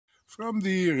From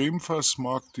the Rimfas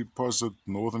Mark deposit,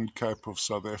 Northern Cape of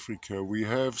South Africa, we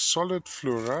have solid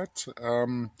fluorite.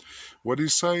 What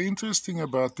is so interesting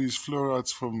about these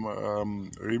fluorites from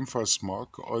Rimfas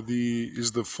Mark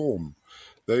is the form.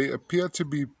 They appear to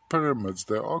be pyramids.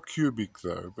 They are cubic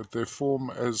though, but they form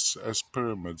as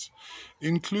pyramids.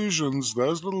 Inclusions,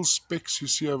 those little specks you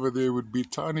see over there would be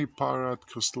tiny pyrite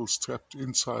crystals trapped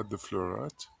inside the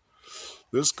fluorite.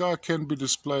 This guy can be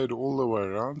displayed all the way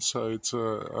around, so it's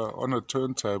on a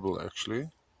turntable actually.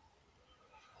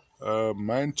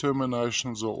 Main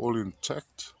terminations are all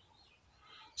intact.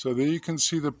 So there you can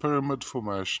see the pyramid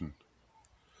formation,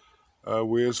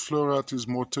 whereas fluorite is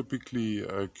more typically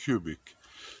cubic.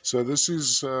 So this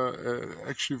is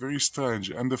actually very strange,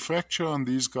 and the fracture on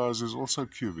these guys is also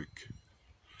cubic.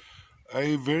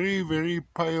 A very, very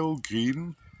pale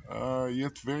green,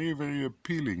 yet very, very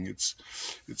appealing. It's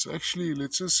actually,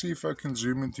 let's just see if I can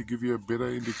zoom in to give you a better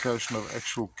indication of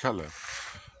actual color.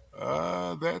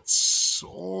 That's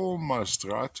almost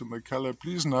right in the color.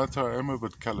 Please note I am a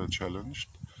bit color challenged.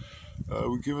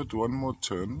 We give it one more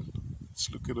turn. Let's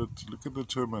look at it. Look at the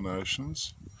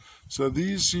terminations. So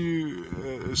these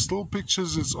still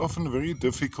pictures, it's often very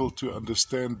difficult to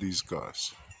understand these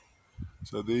guys.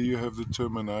 So there you have the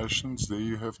terminations. There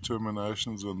you have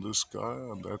terminations on this guy,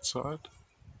 on that side.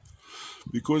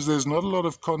 Because there's not a lot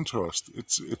of contrast.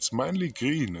 It's mainly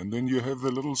green, and then you have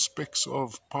the little specks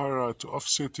of pyrite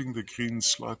offsetting the green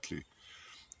slightly.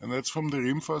 And that's from the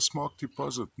Rimfas Mark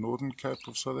deposit, Northern Cape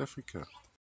of South Africa.